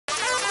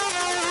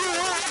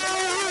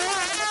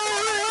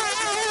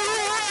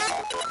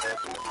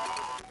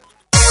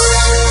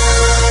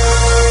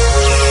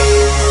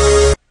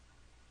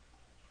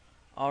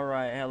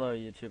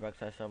YouTube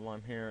XI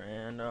Sublime here,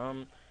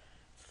 and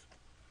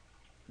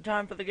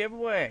time for the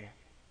giveaway.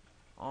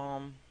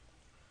 So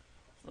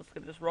let's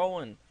get this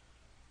rolling.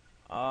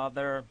 There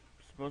are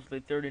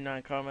supposedly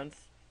 39 comments,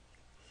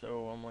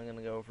 so I'm only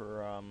gonna go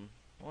for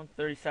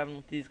 137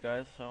 with these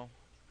guys. So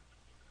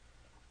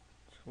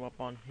let's go up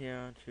on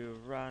here to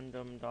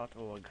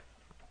random.org.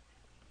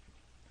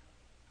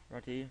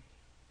 Ready?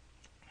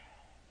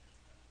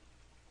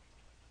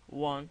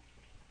 1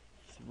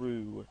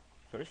 through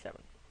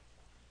 37.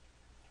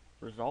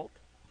 Result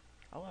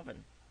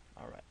 11.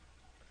 Alright.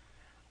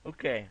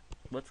 Okay,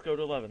 let's go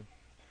to 11.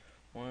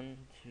 1,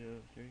 2,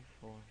 3,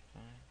 4,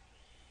 5,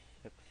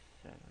 6,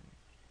 7.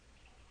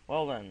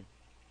 Well then.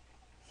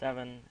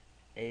 7,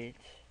 8,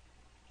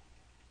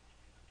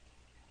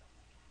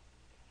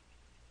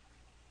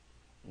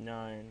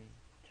 9,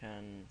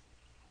 10,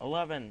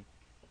 11.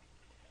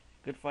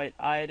 Good fight,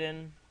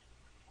 Aiden.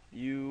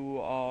 You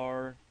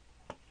are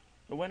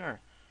the winner.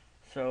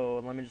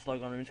 So let me just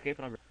log on RuneScape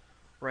and I'll be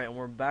right, and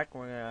we're back.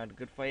 We're gonna have a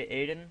good fight,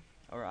 Aiden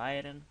or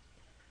Aiden,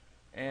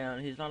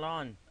 and he's not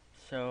on,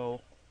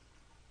 so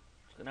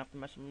just gonna have to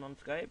mess with him on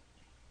Skype.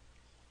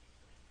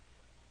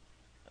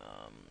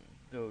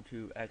 Go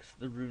to X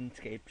the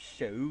RuneScape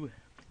show.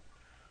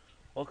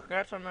 Well,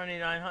 congrats on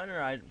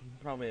 9,900. I'd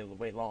probably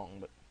wait long,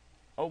 but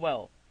oh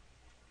well.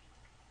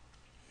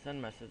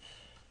 Send message.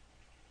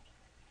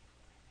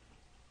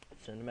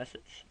 Send a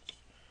message.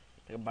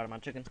 Take a bite of my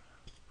chicken.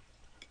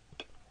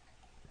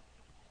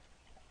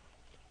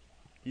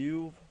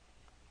 You've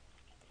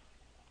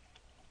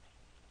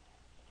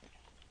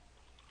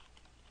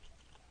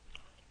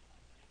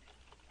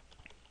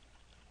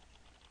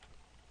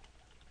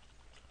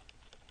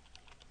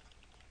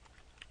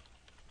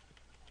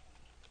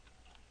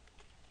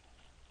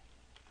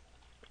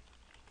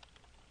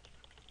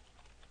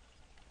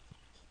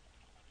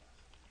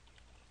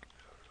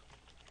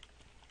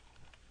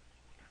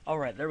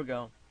alright, there we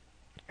go.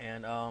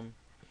 And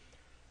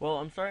well,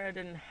 I'm sorry I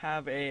didn't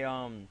have a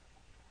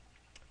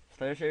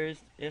Slayer series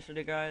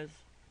yesterday, guys,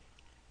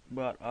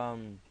 but I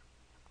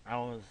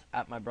was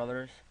at my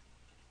brother's,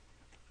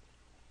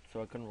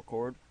 so I couldn't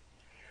record.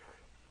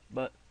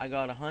 But I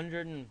got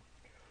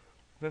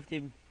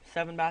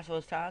 157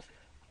 Basilisk task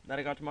that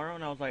I got tomorrow,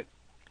 and I was like,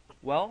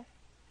 well,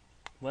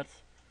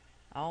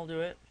 I'll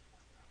do it.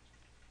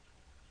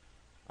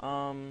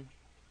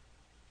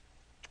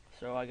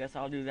 So I guess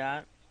I'll do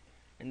that,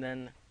 and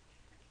then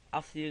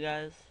I'll see you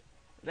guys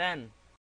then.